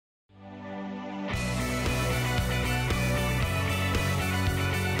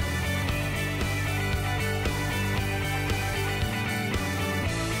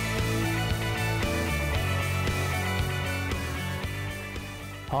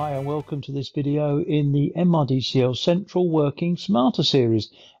Hi and welcome to this video in the MRDCL Central Working Smarter series,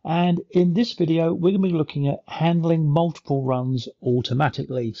 and in this video we're going to be looking at handling multiple runs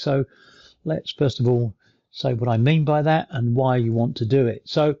automatically. So let's first of all say what I mean by that and why you want to do it.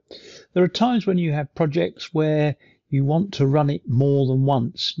 So there are times when you have projects where you want to run it more than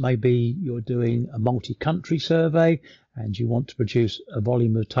once. Maybe you're doing a multi-country survey and you want to produce a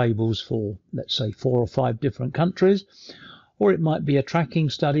volume of tables for, let's say, 4 or 5 different countries. Or it might be a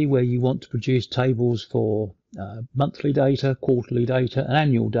tracking study where you want to produce tables for monthly data, quarterly data, and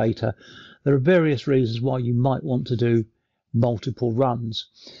annual data. There are various reasons why you might want to do multiple runs.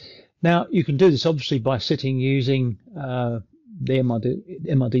 Now, you can do this obviously by sitting using the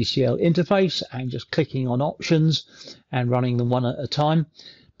MRDCL interface and just clicking on options and running them one at a time.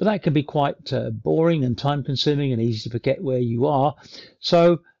 But that can be quite boring and time consuming and easy to forget where you are.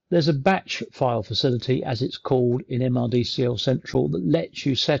 So there's a batch file facility, as it's called in MRDCL Central, that lets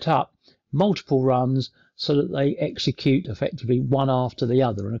you set up multiple runs so that they execute effectively one after the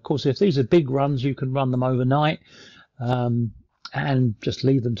other. And of course, if these are big runs, you can run them overnight and just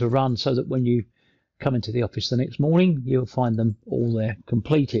leave them to run so that when you come into the office the next morning, you'll find them all there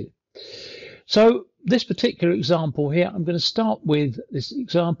completed. So this particular example here, I'm going to start with this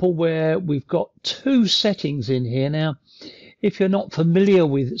example where we've got 2 settings in here. Now, if you're not familiar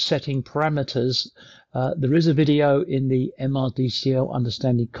with setting parameters, there is a video in the MRDCL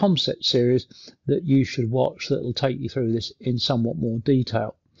Understanding Concept series that you should watch that will take you through this in somewhat more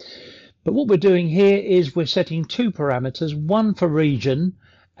detail. But what we're doing here is we're setting 2 parameters, one for region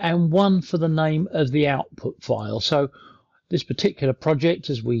and one for the name of the output file. So this particular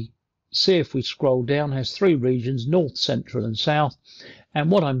project, as we see if we scroll down, has 3 regions, North, Central and South. And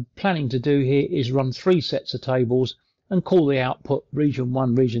what I'm planning to do here is run 3 sets of tables and call the output region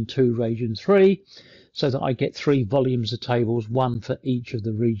 1, region 2, region 3, so that I get 3 volumes of tables, one for each of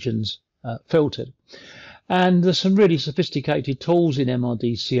the regions filtered. And there's some really sophisticated tools in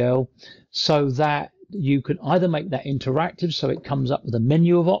MRDCL so that you can either make that interactive, so it comes up with a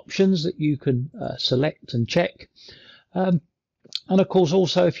menu of options that you can select and check. And of course,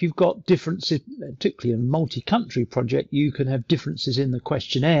 also, if you've got differences, particularly in a multi-country project, you can have differences in the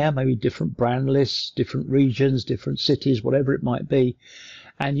questionnaire, maybe different brand lists, different regions, different cities, whatever it might be.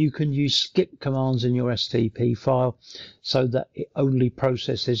 And you can use skip commands in your STP file so that it only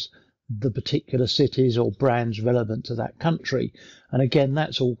processes the particular cities or brands relevant to that country. And again,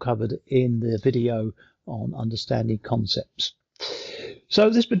 that's all covered in the video on understanding concepts. So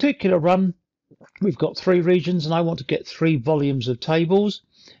this particular run, we've got 3 regions and I want to get 3 volumes of tables,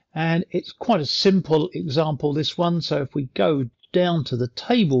 and it's quite a simple example, this one. So if we go down to the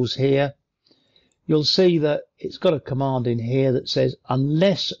tables here, you'll see that it's got a command in here that says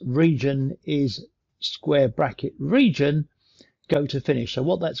unless region is square bracket region, go to finish. So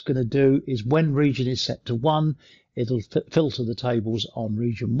what that's going to do is when region is set to 1, it'll filter the tables on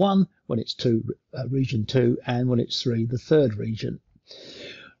region 1, when it's 2, region 2, and when it's 3, the 3rd region.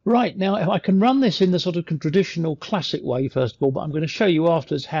 Right, now if I can run this in the sort of traditional classic way first of all, but I'm going to show you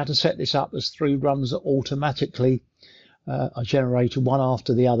afterwards how to set this up as 3 runs that automatically are generated one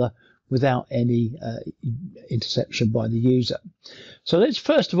after the other without any interception by the user. So let's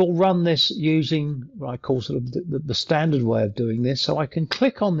first of all run this using what I call sort of the standard way of doing this. So I can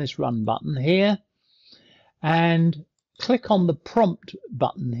click on this run button here and click on the prompt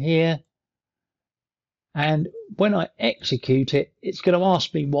button here. And when I execute it, it's going to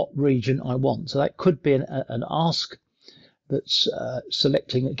ask me what region I want. So that could be an ask that's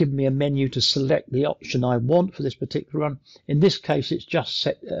giving me a menu to select the option I want for this particular run. In this case, it's just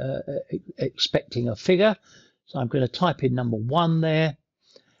expecting a figure. So I'm going to type in number 1 there.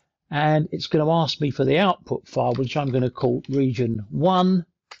 And it's going to ask me for the output file, which I'm going to call region 1.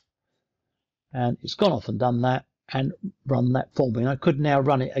 And it's gone off and done that and run that for me. And I could now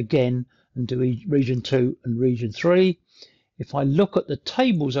run it again and do region 2 and region 3. If I look at the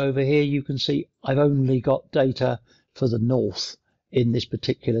tables over here, you can see I've only got data for the North in this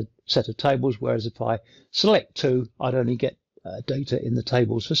particular set of tables, whereas if I select 2, I'd only get data in the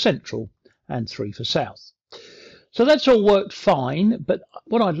tables for Central and 3 for South. So that's all worked fine, but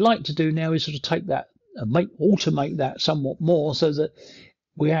what I'd like to do now is sort of take that and automate that somewhat more so that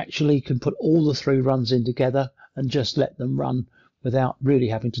we actually can put all the 3 runs in together and just let them run without really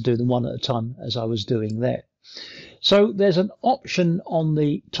having to do them one at a time as I was doing there. So there's an option on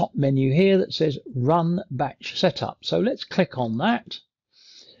the top menu here that says Run Batch Setup. So let's click on that.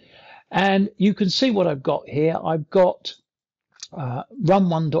 And you can see what I've got here. I've got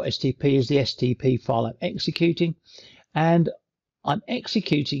run1.stp is the STP file I'm executing. And I'm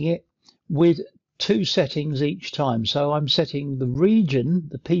executing it with 2 settings each time. So I'm setting the region,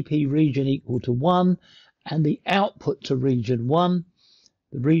 the PP region, equal to 1, and the output to region 1,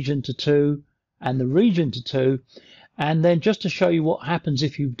 the region to 2, and the region to 2. And then just to show you what happens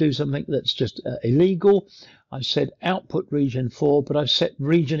if you do something that's just illegal, I've said output region 4, but I've set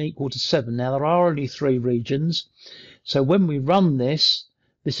region equal to 7. Now there are only 3 regions, so when we run this,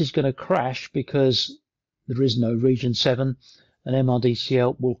 this is going to crash because there is no region 7, and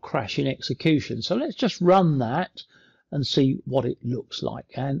MRDCL will crash in execution. So let's just run that and see what it looks like.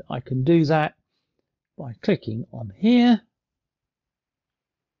 And I can do that by clicking on here,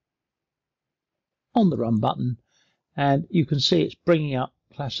 on the run button, and you can see it's bringing up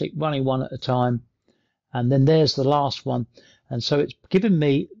classic running one at a time, and then there's the last one. And so it's given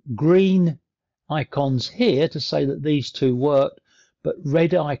me green icons here to say that these 2 worked, but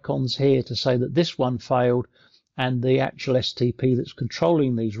red icons here to say that this one failed, and the actual STP that's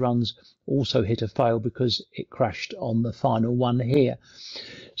controlling these runs also hit a fail because it crashed on the final one here.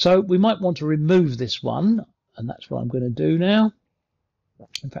 So we might want to remove this one, and that's what I'm going to do now.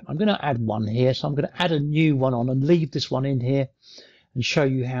 In fact, I'm going to add one here, so I'm going to add a new one on and leave this one in here and show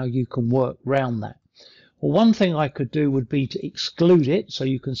you how you can work around that. Well, one thing I could do would be to exclude it, so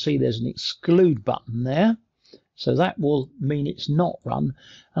you can see there's an exclude button there. So that will mean it's not run.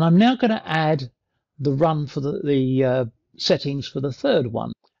 And I'm now going to add the run for the settings for the 3rd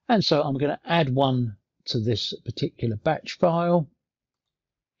one. And so I'm going to add one to this particular batch file.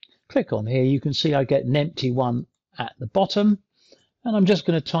 Click on here, you can see I get an empty one at the bottom. And I'm just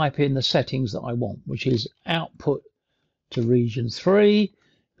going to type in the settings that I want, which is output to region 3.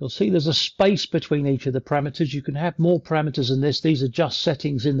 You'll see there's a space between each of the parameters. You can have more parameters than this. These are just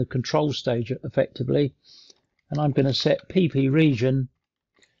settings in the control stage effectively. And I'm going to set PP region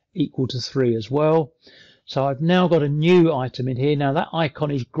equal to 3 as well. So I've now got a new item in here. Now that icon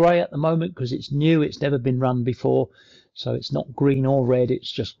is grey at the moment because it's new. It's never been run before. So it's not green or red.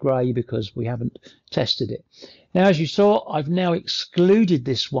 It's just grey because we haven't tested it. Now, as you saw, I've now excluded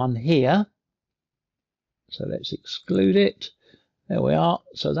this one here. So let's exclude it. There we are.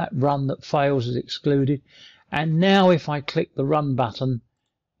 So that run that fails is excluded. And now if I click the run button,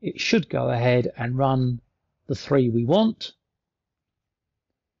 it should go ahead and run the 3 we want.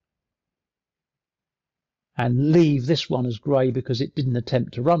 And leave this one as grey because it didn't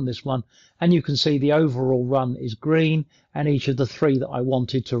attempt to run this one. And you can see the overall run is green, and each of the 3 that I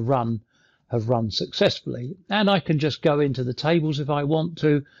wanted to run have run successfully. And I can just go into the tables if I want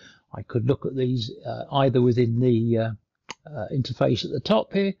to. I could look at these either within the interface at the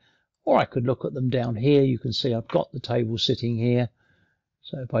top here, or I could look at them down here. You can see I've got the table sitting here.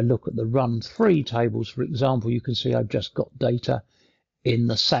 So if I look at the run 3 tables, for example, you can see I've just got data in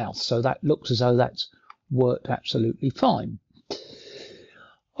the south. So that looks as though that's worked absolutely fine.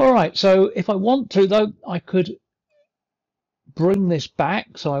 All right, so if I want to, though, I could bring this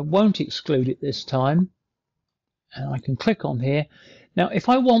back, so I won't exclude it this time, and I can click on here. Now if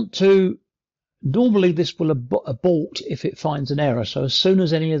I want to, normally this will abort if it finds an error, so as soon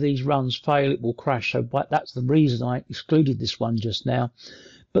as any of these runs fail it will crash, so that's the reason I excluded this one just now.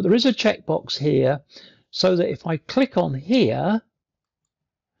 But there is a checkbox here so that if I click on here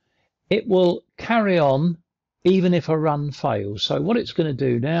it will carry on even if a run fails. So what it's going to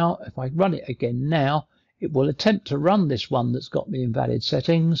do now, if I run it again now, it will attempt to run this one that's got the invalid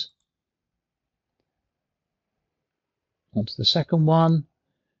settings. Onto the 2nd one.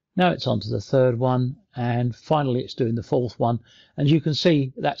 Now it's onto the 3rd one. And finally it's doing the 4th one. And you can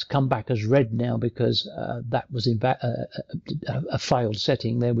see that's come back as red now because that was a failed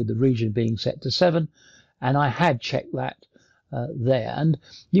setting there with the region being set to 7. And I had checked that there. And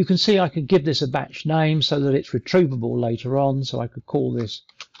you can see I could give this a batch name so that it's retrievable later on. So I could call this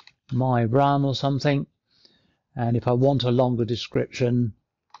my run or something. And if I want a longer description,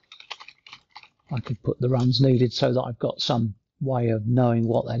 I could put the runs needed so that I've got some way of knowing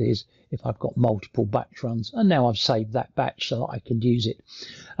what that is if I've got multiple batch runs. And now I've saved that batch so that I can use it.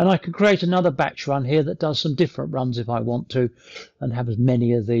 And I could create another batch run here that does some different runs if I want to, and have as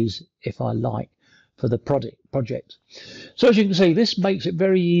many of these if I like for the project. So as you can see, this makes it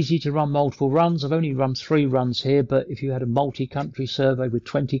very easy to run multiple runs. I've only run 3 runs here, but if you had a multi-country survey with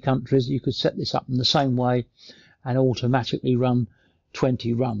 20 countries, you could set this up in the same way and automatically run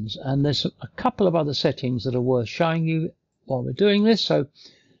 20 runs. And there's a couple of other settings that are worth showing you while we're doing this. So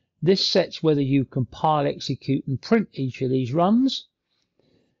this sets whether you compile, execute and print each of these runs.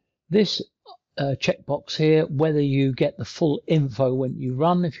 This checkbox here, whether you get the full info when you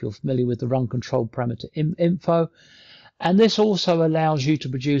run, if you're familiar with the run control parameter info. And this also allows you to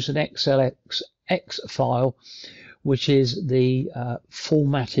produce an XLX file, which is the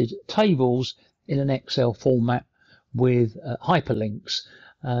formatted tables in an Excel format with hyperlinks,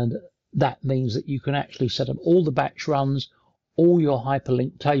 and that means that you can actually set up all the batch runs, all your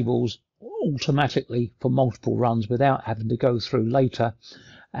hyperlink tables automatically for multiple runs without having to go through later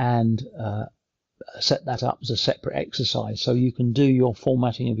and set that up as a separate exercise. So you can do your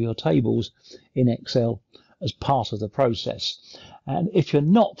formatting of your tables in Excel as part of the process. And if you're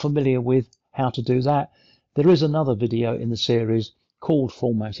not familiar with how to do that, there is another video in the series called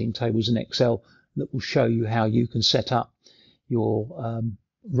Formatting Tables in Excel that will show you how you can set up your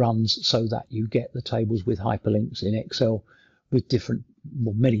runs so that you get the tables with hyperlinks in Excel with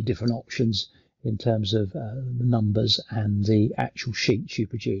many different options in terms of the numbers and the actual sheets you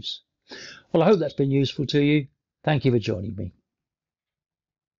produce. Well, I hope that's been useful to you. Thank you for joining me.